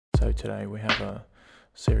So today we have a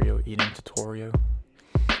cereal eating tutorial.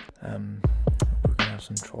 We're gonna have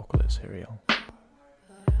some chocolate cereal.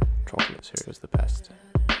 Chocolate cereal is the best.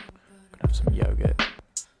 We're gonna have some yogurt,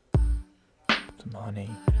 some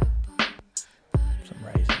honey, some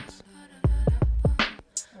raisins.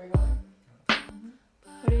 Are we going?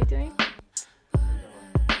 What are you doing?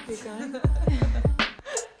 You're going?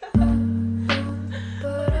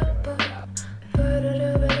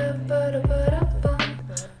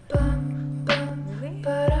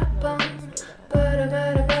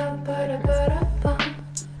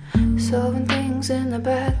 Solving things in the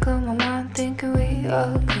back of my mind, thinking we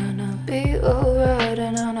are gonna be alright.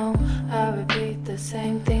 And I know I repeat the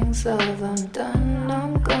same things till I'm done.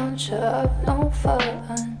 I'm gonna shut up, no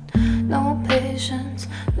fun, no patience,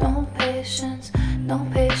 no patience, no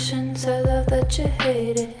patience. I love that you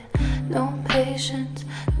hate it. No patience,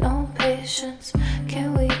 no patience.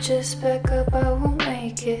 Can we just back up? I will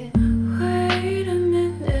make it. Wait a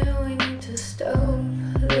minute, we need to stop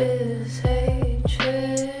this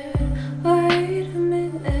hatred. Wait a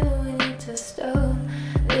minute, we need to stop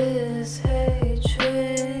this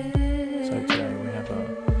hatred. So today we have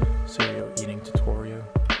a cereal eating tutorial.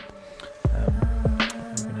 We're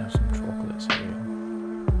gonna have some chocolate cereal.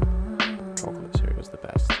 Chocolate cereal is the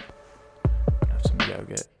best. We're gonna have some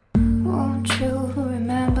yogurt. Won't you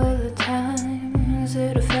remember the times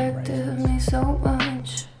it affected me so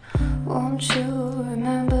much? Won't you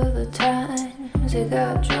remember the times you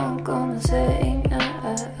got drunk on the same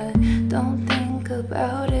night? Don't think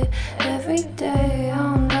about it every day.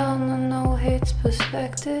 I'm down to no hate's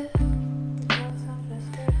perspective.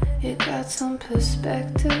 You got some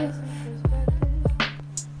perspective.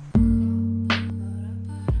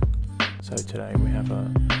 So today we have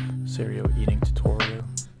a cereal eating tutorial.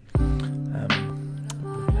 We're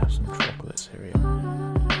gonna have some chocolate cereal.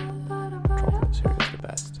 Chocolate cereal is the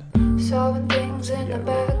best. Solving things in the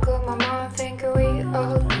back of my mind, thinking we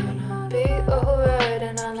are gonna be alright.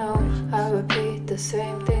 And I know I repeat the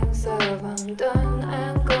same things till I'm done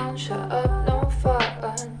and gone. Shut up.